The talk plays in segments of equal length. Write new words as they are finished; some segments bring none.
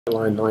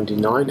Line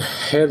 99.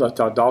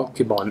 ἐήλετο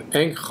ἀλκιμον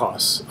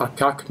ἔγχος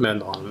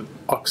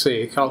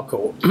ἀκαχμένον ޮξέι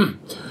χαλκῷ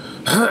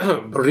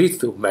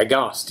βριθու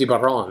μέγα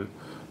στιβαρόν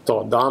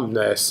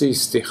δάμνησι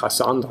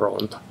στίχας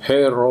ἀνδρῶν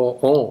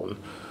ἡρώων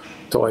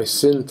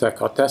τοῖσίν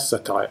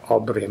κοτέσσεται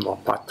ὅμπριμο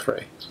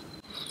πατρί.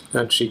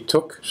 And she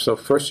took, so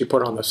first she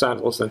put on the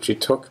sandals, then she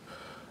took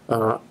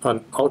an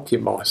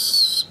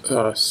ἀλκιμos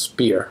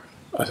spear,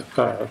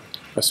 a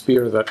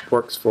spear that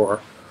works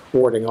for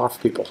warding off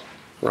people,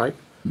 right?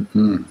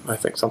 Mm-hmm. I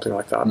think something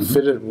like that, mm-hmm.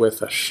 Fitted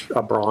with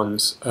a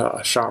bronze,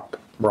 a sharp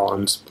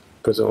bronze,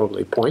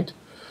 presumably point.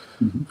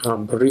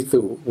 Mm-hmm.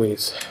 Vriθու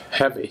means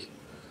heavy,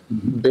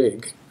 mm-hmm.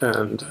 Big,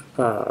 and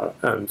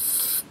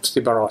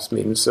stιβαρός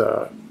means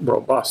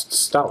robust,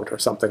 stout, or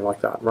something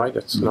like that, right?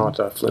 It's mm-hmm. not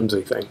a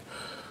flimsy thing,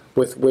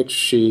 with which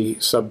she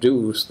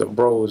subdues the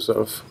bros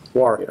of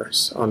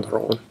warriors,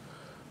 ἀνδρῶν,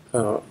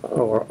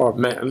 or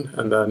men,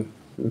 and then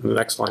the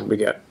next line we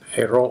get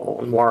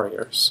ἡρώων,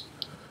 warriors,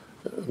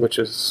 which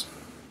is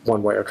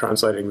one way of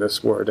translating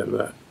this word in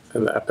the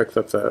epic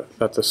that the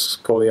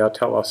scholia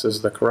tell us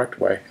is the correct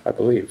way, I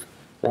believe,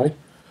 right?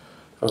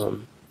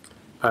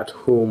 At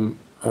whom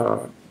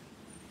the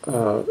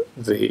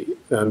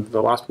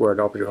last word,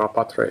 obrima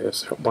patre,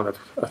 is one of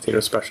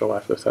Athena's special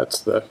epithets.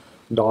 The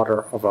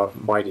daughter of a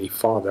mighty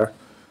father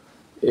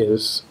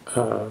has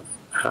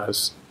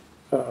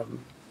a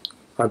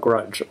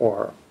grudge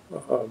or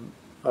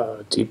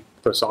a deep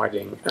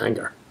presiding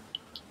anger,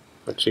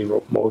 but she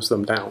mows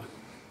them down.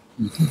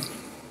 Mm-hmm.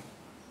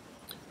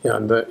 Yeah,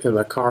 in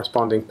the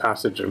corresponding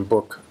passage in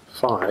Book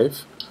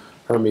 5,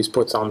 Hermes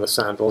puts on the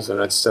sandals,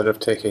 and instead of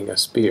taking a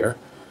spear,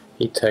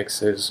 he takes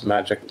his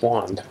magic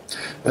wand.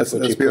 That's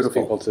beautiful. Puts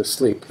people to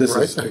sleep. This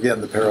right? is, again,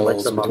 the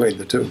parallels between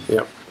the two.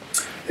 Yep.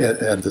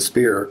 And the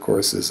spear, of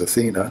course, is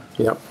Athena,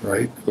 yep.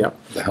 Right? Yep.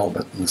 The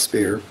helmet and the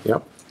spear.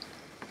 Yep.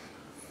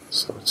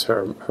 So it's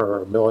her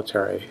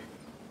military,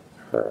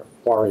 her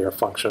warrior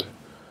function.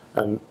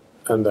 And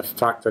the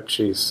fact that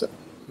she's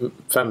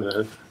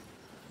feminine,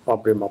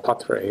 obrima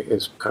patre,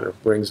 is kind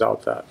of brings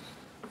out that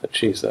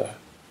she's a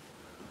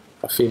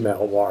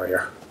female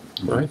warrior,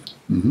 right?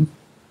 Mm-hmm.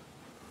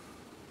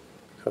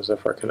 Because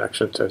of her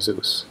connection to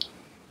Zeus,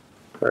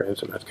 very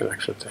intimate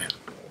connection to him.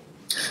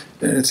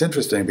 And it's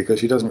interesting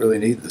because she doesn't really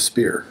need the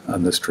spear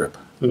on this trip.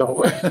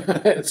 No,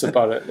 it's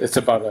about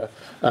a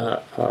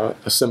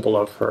symbol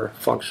of her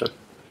function.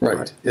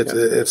 Right.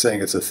 It's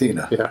saying it's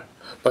Athena. Yeah,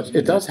 but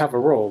it does have a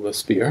role, the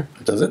spear.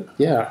 Does it?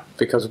 Yeah,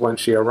 because when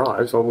she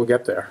arrives, well, we'll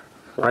get there.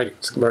 Right,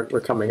 we're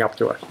coming up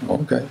to it.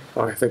 Okay.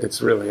 Well, I think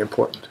it's really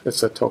important.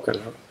 It's a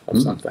token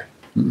of something.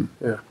 Mm.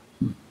 Yeah.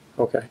 Mm.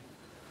 Okay.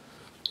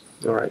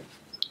 All right.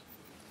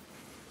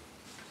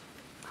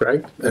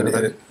 Greg?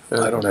 I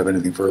don't have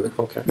anything further.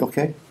 Okay.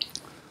 Okay.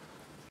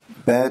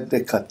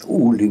 Bädekat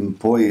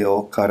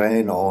Oўlύμποιο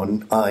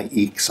karenon ai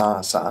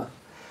ixasa,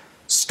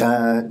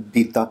 sta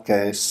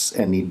ditakes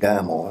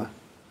enidamo,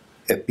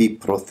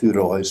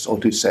 epiprothyros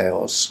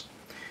Οδυσαίος,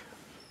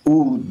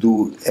 and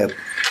the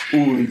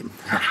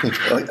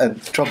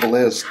trouble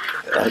is,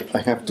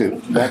 I have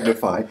to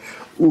magnify,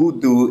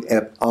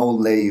 οὐδοῦ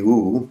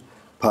αὐλείου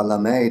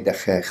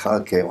παλαμέιδεχε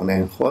χαλκαίον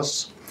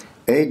ἔγχος,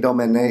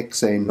 δομενέ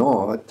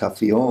ξενό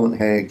ταφιόν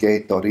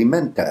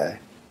γετορημέντε.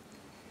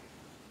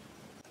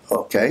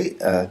 Okay,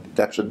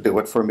 that should do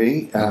it for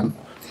me.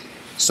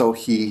 So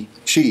she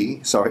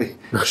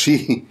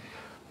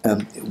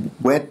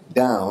went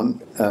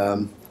down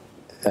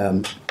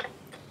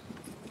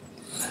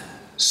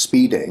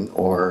speeding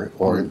or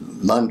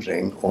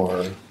lunging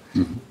or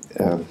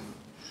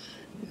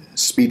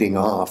speeding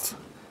off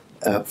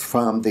down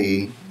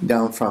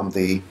from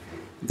the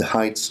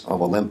heights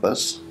of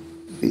Olympus,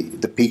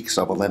 the peaks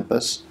of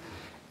Olympus,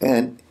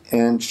 and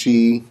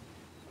she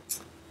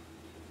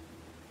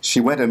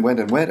went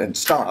and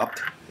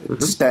stopped,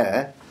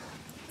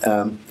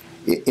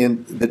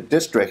 in the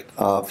district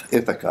of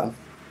Ithaca.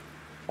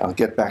 I'll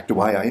get back to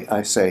why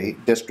I say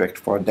district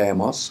for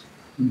Deimos.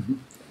 Mm-hmm.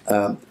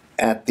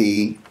 At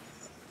the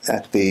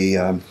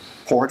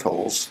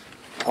portals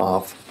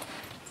of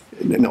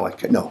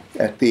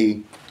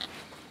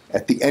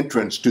at the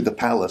entrance to the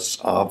palace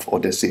of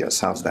Odysseus.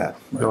 How's that?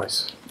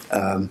 Nice.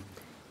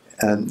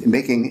 And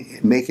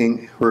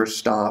making her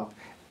stop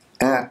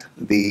at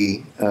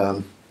the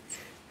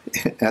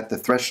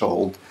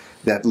threshold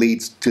that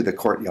leads to the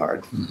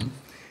courtyard. Mm-hmm.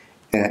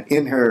 And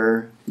in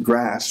her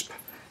grasp,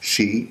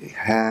 she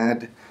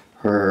had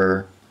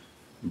her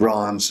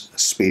bronze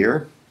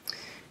spear.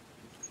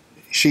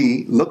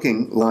 She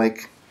looking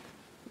like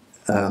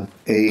a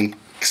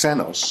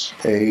xenos,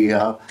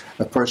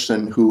 a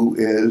person who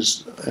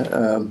is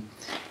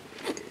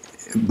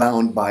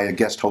bound by a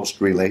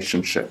guest-host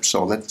relationship.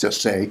 So let's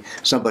just say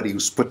somebody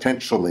who's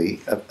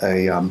potentially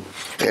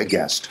a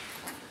guest.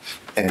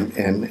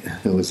 And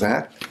who is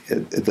that?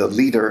 The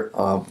leader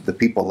of the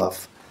people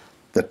of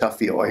the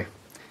Taphioi,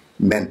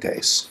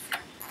 Mentes.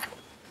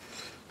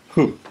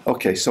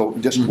 Okay, so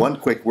just one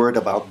quick word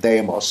about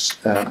Deimos.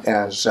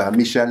 As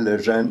Michel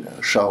Lejeune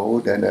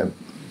showed in a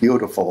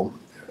beautiful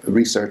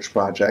research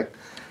project,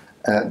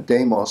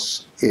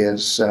 Deimos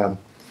is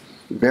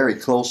very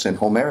close in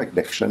Homeric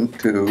diction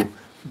to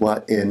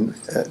what in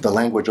the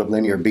language of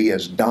Linear B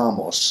is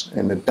damos.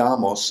 And the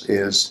damos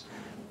is,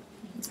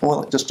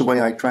 well, just the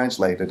way I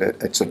translated it,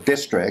 it's a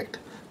district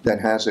that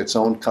has its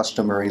own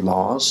customary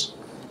laws,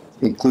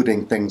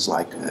 including things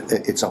like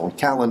its own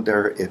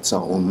calendar, its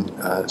own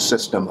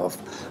system of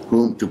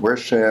whom to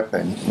worship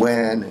and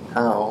when and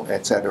how,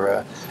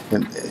 etc.,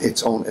 and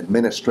its own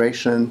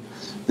administration.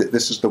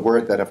 This is the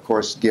word that, of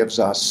course, gives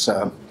us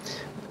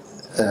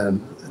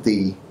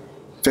the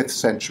 5th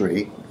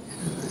century,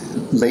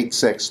 late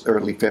 6th,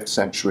 early 5th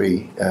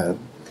century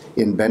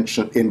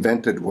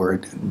invented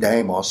word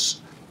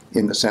demos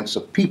in the sense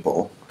of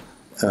people,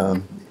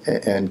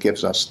 and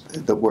gives us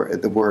the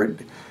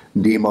word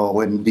demo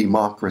and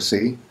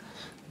democracy.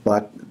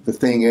 But the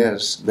thing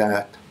is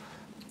that,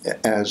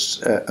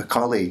 as a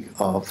colleague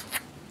of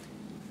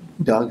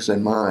Doug's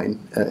and mine,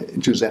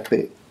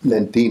 Giuseppe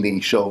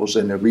Lentini, shows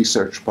in a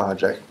research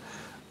project,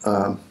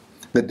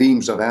 the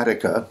demes of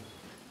Attica,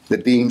 the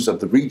demes of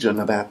the region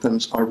of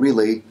Athens, are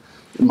really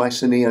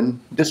Mycenaean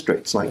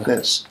districts like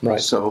this.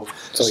 Right. So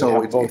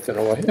you have both in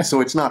a way.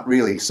 So it's not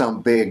really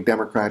some big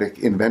democratic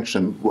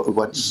invention.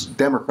 What's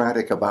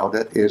democratic about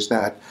it is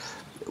that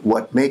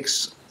what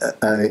makes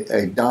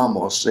a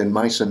damos in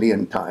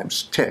Mycenaean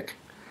times tick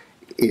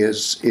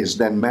is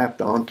then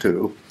mapped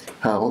onto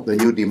how the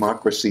new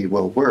democracy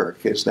will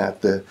work, is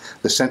that the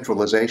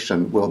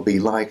centralization will be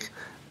like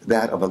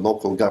that of a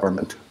local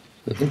government,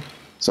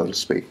 so to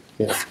speak.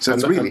 Yeah. So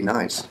it's really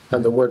nice.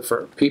 And the word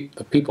for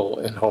the people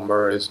in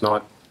Homer is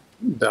not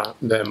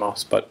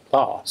demos, but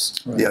laos.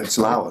 Right. Yeah, it's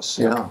Laos.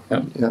 Yeah.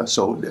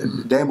 So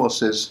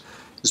demos is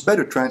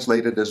better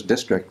translated as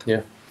district.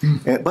 Yeah.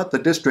 But the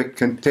district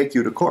can take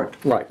you to court.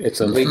 Right.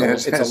 It's a legal.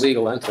 It's a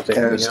legal entity.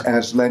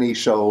 As Lenny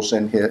shows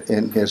in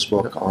his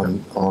book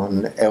on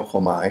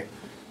ἐγχομai,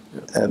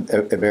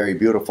 a very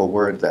beautiful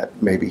word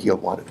that maybe he'll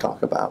want to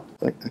talk about.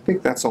 I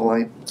think that's all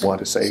I want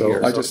to say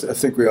here. I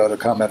think we ought to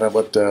comment on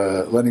what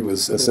Lenny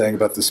was saying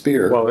about the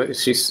spear. Well,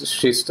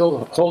 she's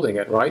still holding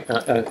it, right?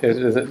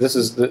 This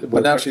is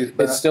but now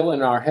it's still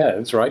in our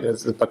heads, right?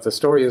 But the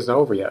story isn't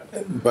over yet.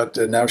 But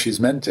now she's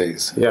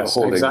mentes,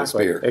 holding the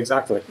spear.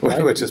 Exactly.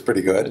 Right? Which is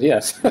pretty good.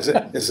 Yes.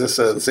 Is this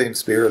the same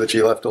spear that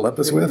she left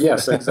Olympus with?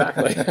 Yes,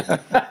 exactly.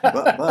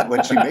 but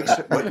when she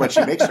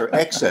makes her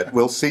exit,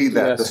 we'll see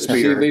that the spear.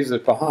 She leaves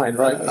it behind.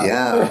 Right.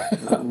 Yeah.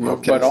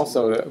 Okay. But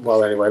also,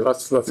 well, anyway, we'll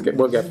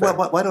get there.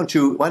 Well, why don't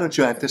you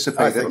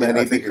anticipate it,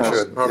 Lenny?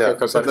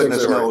 Because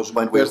goodness knows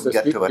when we'll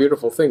get to it.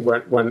 Beautiful thing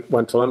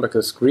when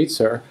Telemachus greets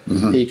her,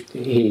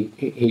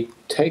 he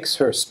takes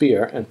her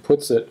spear and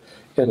puts it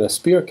in a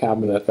spear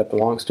cabinet that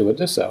belongs to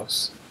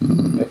Odysseus,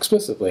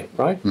 explicitly,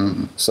 right?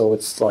 So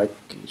it's like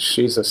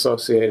he's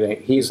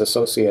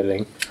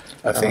associating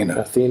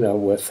Athena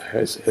with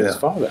his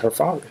father,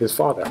 his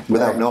father,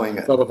 without knowing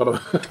it.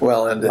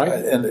 Well, and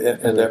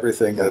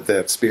everything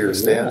that spear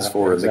stands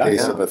for in the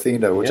case of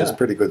Athena, which is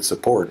pretty good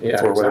support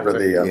for whatever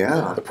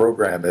the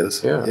program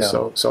is. Yeah.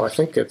 So I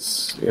think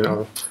it's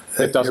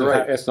it doesn't.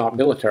 It's not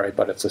military,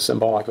 but it's a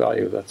symbolic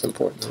value that's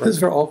important. Right?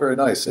 These are all very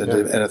nice, and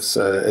it's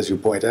as you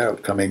point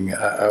out, coming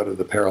out of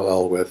the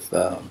parallel with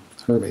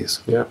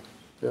Hermes. Yeah.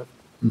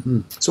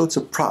 So it's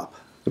a prop.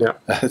 Yeah.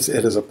 It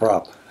is a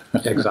prop.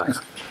 Exactly.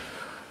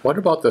 What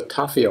about the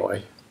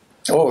taphioi?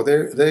 Oh,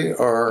 they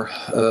are,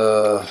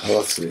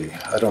 let's see,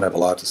 I don't have a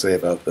lot to say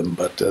about them,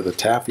 but the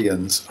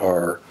Taphians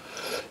are,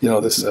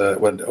 this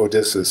when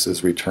Odysseus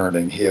is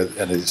returning,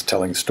 and he's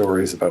telling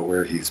stories about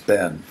where he's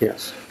been.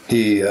 Yes.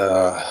 He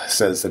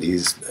says that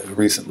he's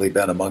recently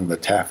been among the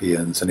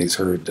Taphians, and he's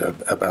heard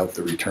about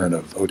the return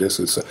of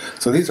Odysseus.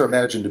 So these are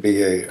imagined to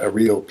be a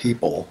real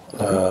people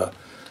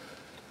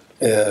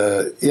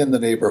in the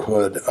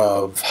neighborhood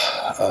of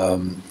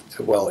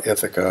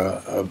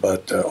Ithaca,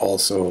 but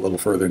also a little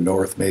further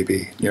north,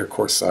 maybe near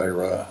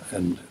Corcyra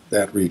and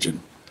that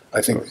region.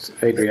 I think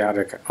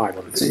Adriatic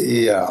Islands.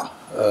 Yeah,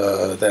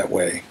 that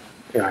way.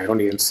 Yeah,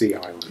 Ionian Sea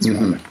Islands.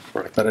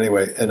 Right. But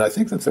anyway, and I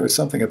think that there's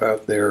something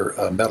about their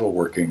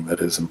metalworking that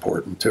is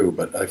important too,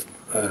 but I'm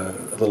a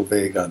little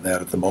vague on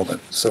that at the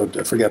moment. So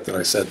forget that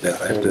I said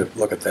that. I have to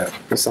look at that.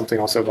 There's something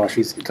also about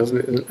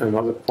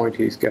another point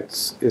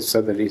it's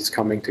said that he's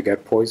coming to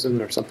get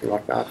poison or something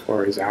like that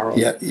for his arrow.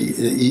 Yeah.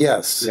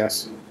 Yes.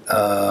 Yes.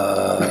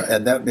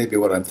 And that may be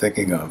what I'm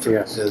thinking of.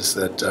 Yes. Is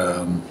that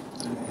I'm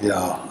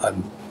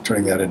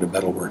turning that into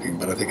metalworking,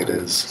 but I think it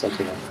is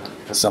something like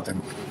that.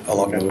 Something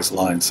along those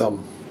lines.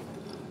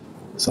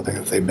 Something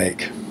that they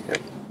make.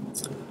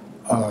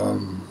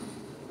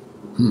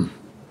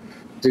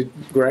 Did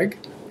Greg,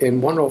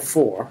 in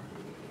 104,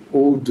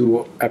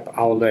 oûdοῦ ep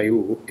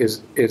aŭlείου,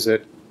 is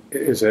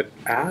it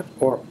at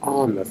or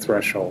on the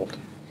threshold?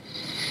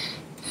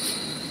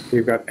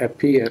 You've got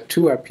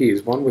two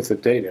eps, one with the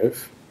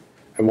dative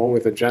and one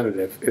with the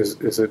genitive. Is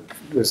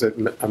it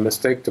a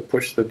mistake to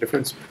push the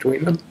difference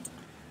between them?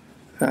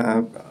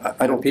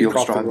 I don't feel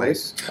strongly.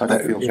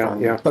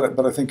 Yeah.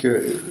 But I think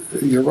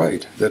you're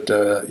right that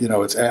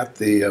it's at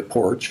the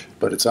porch,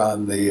 but it's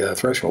on the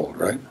threshold,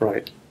 right?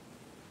 Right.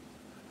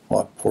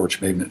 Well,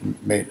 porch may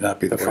not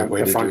be the right way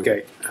to do. The front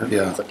gate.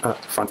 Yeah.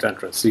 Front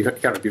entrance. You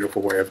got a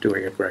beautiful way of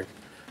doing it, Greg.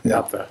 Yeah.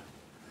 Not the,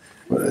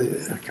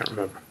 I can't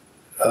remember.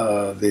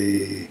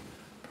 The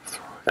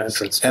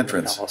Entrance.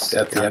 entrance,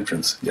 at the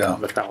entrance, yeah.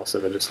 The palace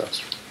of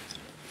Œdysseus.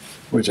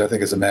 Which I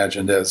think is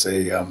imagined as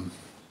a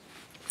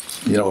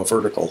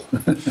vertical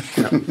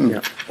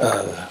Yeah.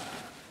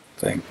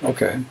 thing.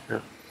 Okay.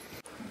 Yeah.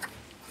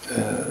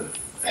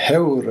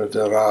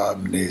 Heurederá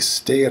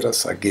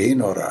mnηστῆρας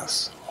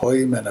agénoras,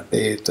 hoimen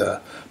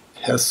beta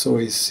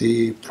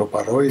pεσσοῖsι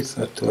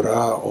proparoitha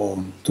torá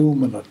on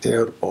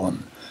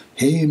tumenotērbon,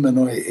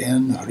 heimenoi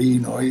en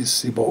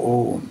ṟiνοῖsι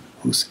βοῶν,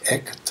 hus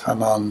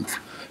ektanon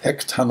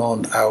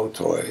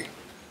aŭtoi.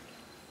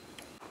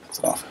 That's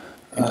enough.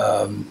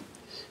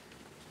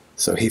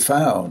 So he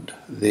found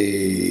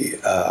the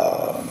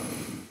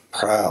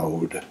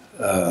proud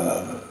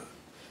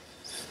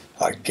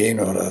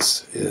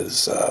agénoras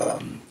is.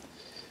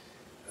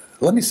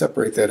 Let me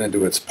separate that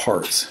into its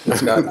parts.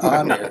 It's got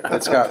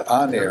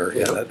aner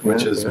in it,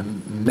 which is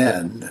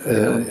men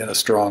in a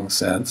strong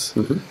sense,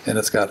 and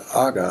it's got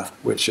aga,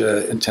 which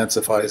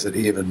intensifies it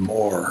even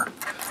more.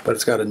 But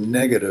it's got a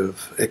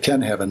negative. It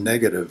can have a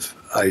negative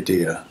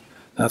idea,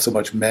 not so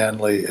much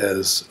manly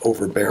as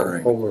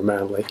overbearing. Over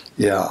manly.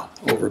 Yeah,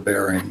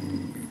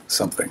 overbearing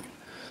something.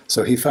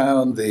 So he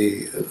found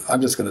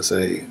I'm just going to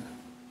say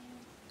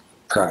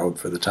proud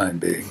for the time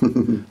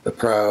being, the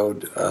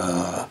proud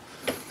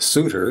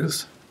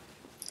suitors.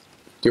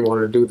 Do you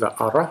want to do the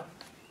ara?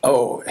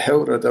 Oh,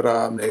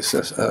 heurederá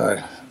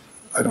mnηστῆρας.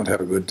 I don't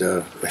have a good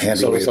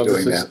handy way of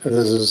doing that.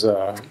 This is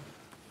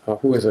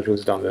who is it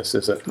who's done this?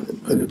 Is it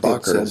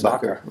Bakker.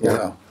 Bakker?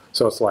 Yeah.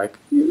 So it's like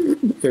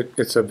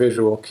it's a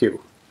visual cue.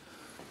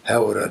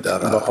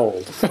 Heurederá.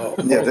 Behold.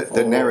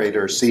 The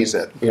narrator sees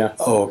it. Yeah.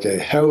 Oh, okay.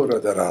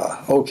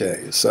 Heurederá.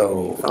 Okay.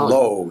 So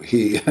lo,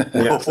 he.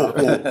 Yes.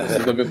 This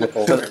is the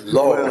biblical.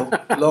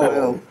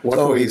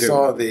 Lo. He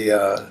saw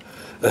the.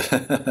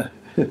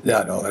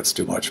 Yeah, no, that's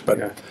too much.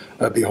 But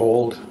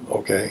behold.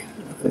 Okay.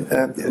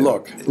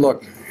 Look.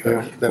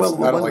 Yeah. Well,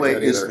 one way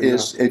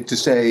is to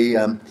say,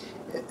 and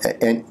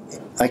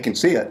I can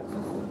see it.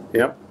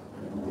 Yep.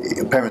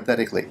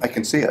 Parenthetically, I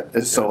can see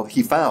it. So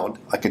he found,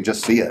 I can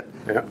just see it.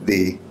 Yeah.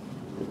 The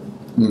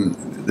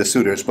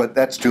suitors, but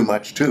that's too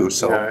much too.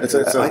 So I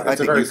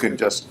think you can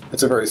just.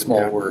 It's a very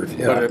small word.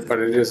 Yeah. But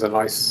it is a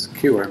nice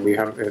cue, and we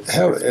have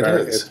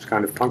it's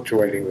kind of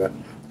punctuating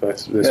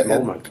this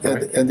moment.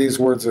 Right? And these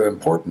words are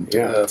important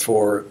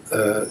for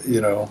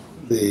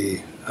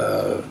the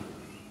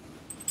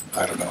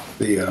I don't know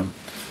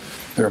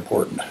they're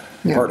important.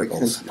 Yeah,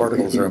 Particles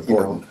are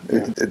important.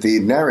 The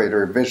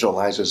narrator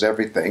visualizes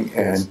everything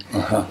and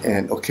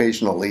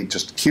occasionally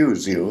just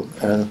cues you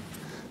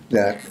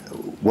that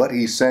what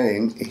he's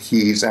saying,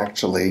 he's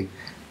actually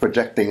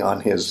projecting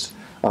on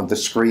the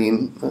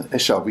screen,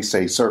 shall we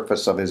say,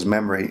 surface of his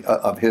memory,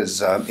 of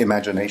his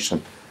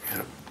imagination.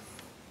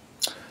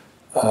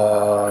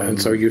 And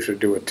so you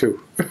should do it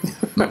too.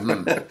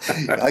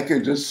 I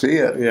can just see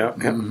it. Yeah.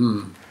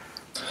 Mm-hmm.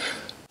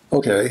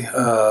 Okay.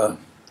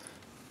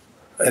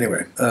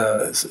 Anyway,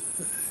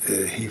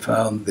 he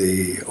found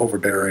the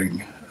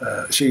overbearing.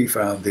 She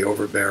found the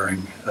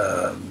overbearing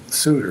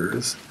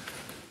suitors.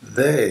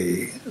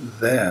 They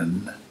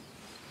then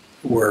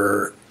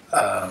were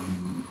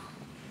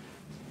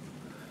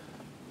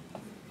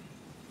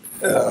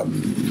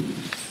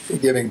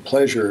giving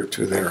pleasure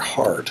to their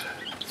heart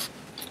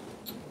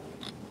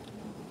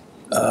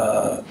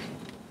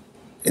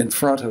in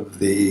front of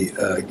the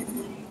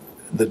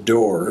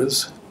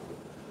doors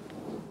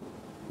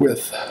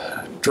with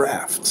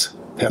drafts,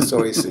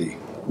 pεσσοῖsι,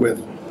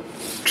 with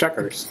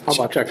checkers. How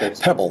about checkers?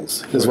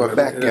 Pebbles is what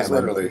it is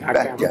literally.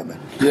 Backgammon.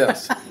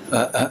 Yes.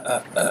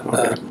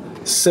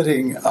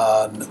 Sitting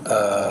on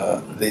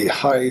the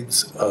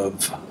hides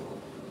of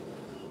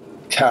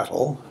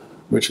cattle,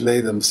 which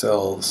they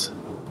themselves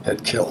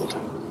had killed.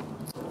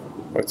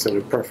 It's an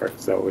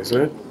imperfect, though,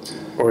 isn't it?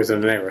 Or is it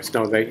an aorist?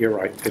 No, you're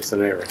right. It's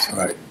an aorist.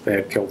 Right. They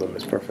had killed them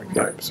as perfect.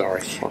 Right. Yeah,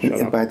 sorry. I'll shut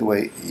And up. by the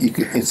way,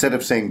 instead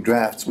of saying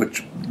drafts,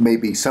 which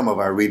maybe some of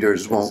our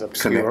readers won't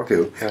obscure.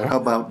 connect to, Yeah. how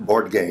about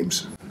board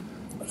games?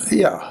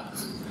 Yeah.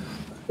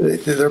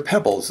 They're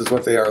pebbles, is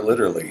what they are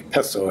literally.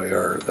 Pessoi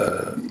are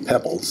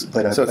pebbles.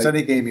 But so it's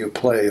any game you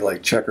play,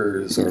 like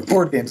checkers or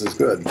board games, is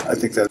good. I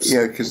think that's.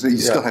 Yeah, because you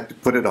still have to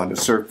put it on the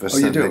surface. Oh,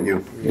 you and do. Then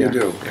You Yeah.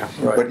 do. Yeah.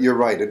 Right. But you're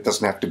right, it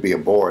doesn't have to be a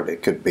board.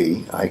 It could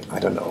be, I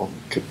don't know,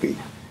 it could be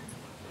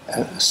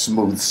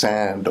smooth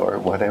sand or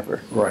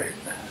whatever. Right.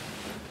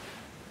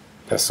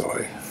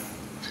 Pessoi.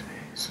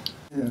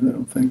 Yeah, I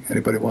don't think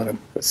anybody want to.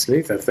 It's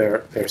neat that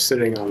they're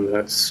sitting on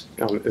this.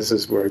 This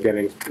is we're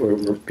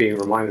being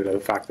reminded of the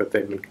fact that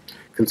they've been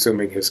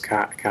consuming his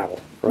cattle,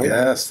 right?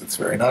 Yes, that's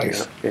very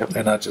nice. Yeah.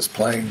 They're not just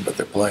playing, but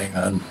they're playing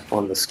on.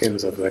 The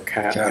skins of the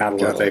cattle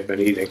that they've been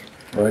eating.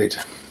 Right.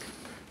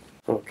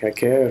 Okay,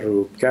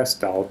 keru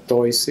kesta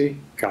aŭtοῖσι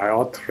kai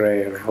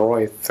atre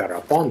roi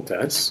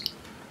therapontes,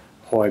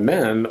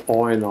 hoimen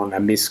oinon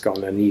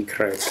emiskon ani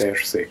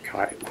krητῆρσι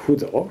kai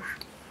hudor,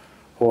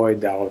 hoi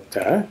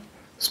aŭte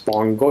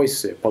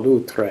Spongoisi,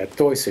 palutre,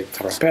 toisi,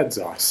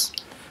 trapezas,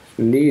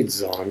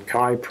 nidzon,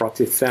 kai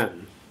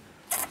protithen,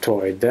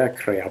 toi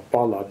decrea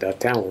pala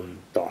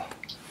dateunta.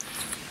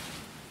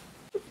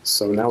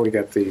 So now we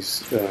get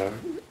these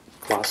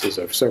classes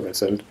of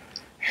servants, and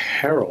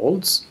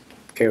heralds,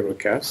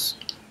 kerukes,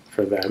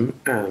 for them,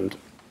 and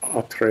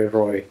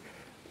atreroi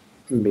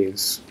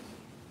means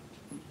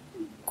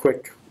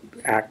quick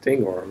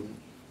acting or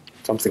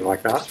something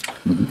like that.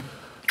 Mm-hmm.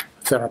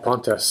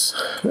 Therapontes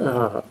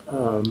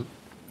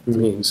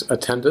means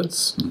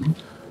attendants.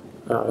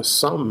 Mm-hmm.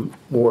 Some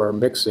were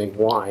mixing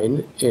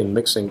wine in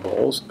mixing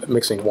bowls,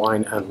 mixing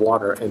wine and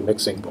water in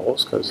mixing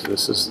bowls, because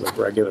this is the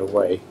regular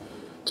way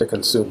to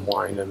consume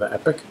wine in the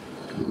epic.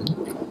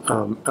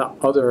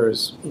 Mm-hmm.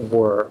 Others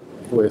were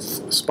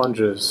with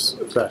sponges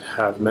that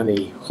have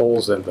many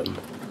holes in them,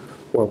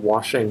 were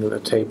washing the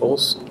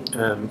tables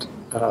and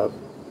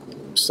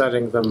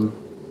setting them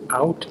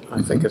out.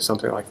 I think it's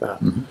something like that.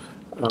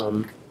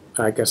 Mm-hmm.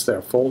 I guess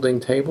they're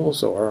folding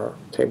tables or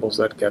tables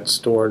that get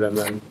stored and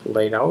then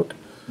laid out,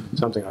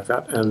 something like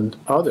that. And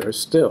others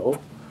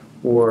still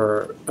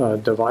were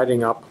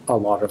dividing up a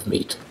lot of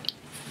meat.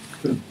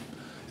 The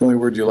only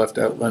word you left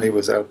out, Lenny,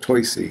 was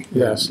aŭtoisī.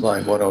 Yes.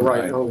 Line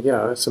 109. Right. Oh,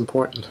 yeah, that's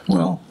important.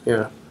 Well,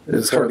 yeah.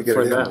 It's hard to get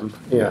for it them,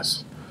 in.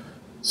 Yes.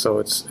 So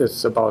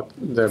it's about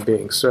their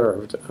being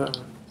served,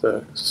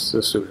 the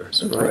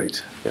suitors.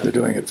 Right. Yeah. They're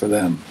doing it for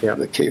them. Yeah.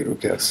 The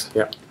kerukes.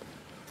 Yeah.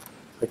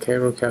 The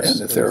kerukes and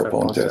the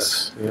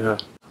therapontes. Yeah.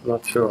 I'm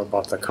not sure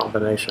about the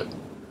combination.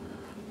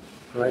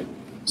 Right.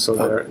 So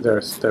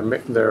they're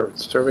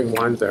serving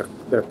wine.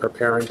 They're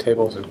preparing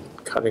tables and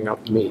cutting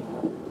up meat.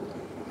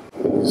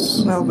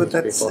 No, but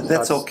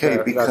that's okay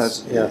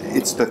because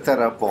it's the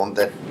therapon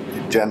that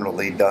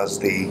generally does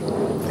the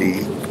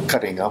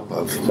cutting up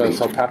of meat.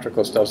 So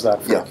Patroclus does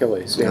that for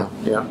Achilles. Yeah.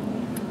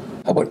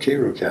 How about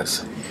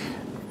kerukes?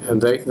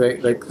 And they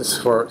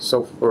for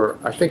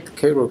I think the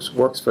kerux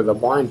works for the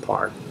wine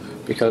part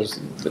because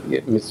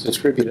it's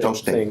distributing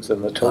things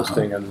and the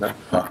toasting and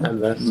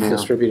the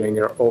distributing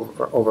it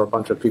over a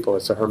bunch of people.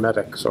 It's a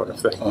hermetic sort of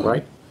thing,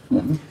 right?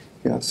 Mm-hmm.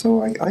 Yeah,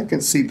 so I can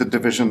see the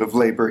division of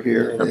labor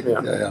here,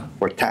 yeah.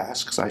 Or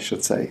tasks, I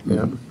should say.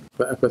 Yeah,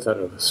 the epithet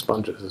of the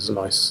sponges is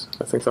nice.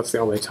 I think that's the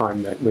only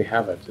time that we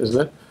have it,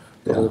 isn't it?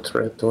 Yeah.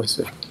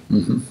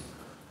 Mm-hmm.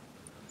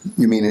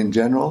 You mean in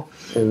general?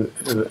 In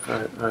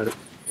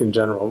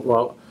general,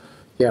 well,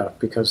 yeah,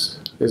 because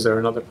is there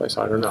another place?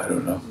 I don't know. I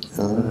don't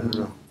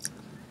know.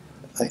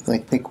 I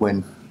think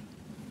when,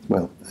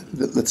 well,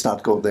 let's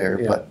not go there,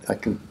 but I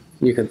can...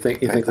 You think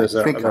there's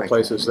other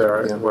places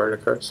there where it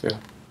occurs, yeah.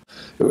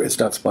 It's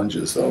not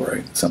sponges, though, right?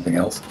 It's something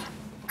else.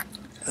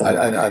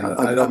 I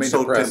don't mean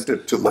so to press.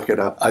 tempted to look it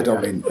up. I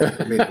don't mean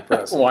to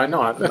press. Why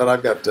not? But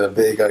I've got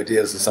vague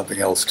ideas of something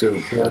else,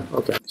 too. Yeah,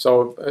 okay.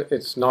 So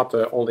it's not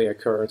the only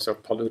occurrence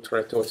of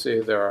palutre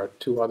toisi. There are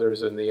two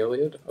others in the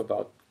Iliad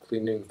about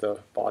cleaning the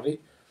body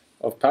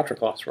of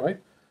Patroclus, right?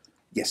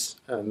 Yes.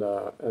 And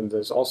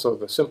there's also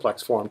the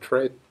simplex form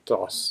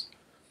tretos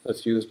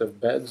that's used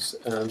of beds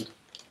and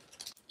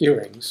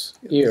earrings,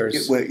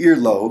 ears. Well,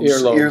 earlobes.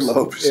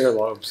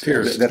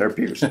 Pierced. That are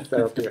pierced.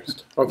 That are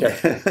pierced. Okay.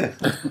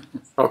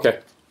 Okay.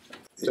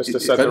 Just to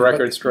set the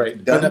record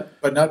straight.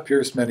 But not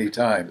pierced many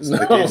times. In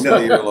the case of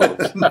the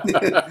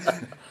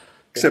earlobes.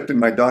 Except in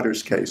my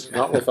daughter's case.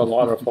 Not with a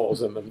lot of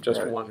holes in them,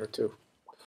 just one or two.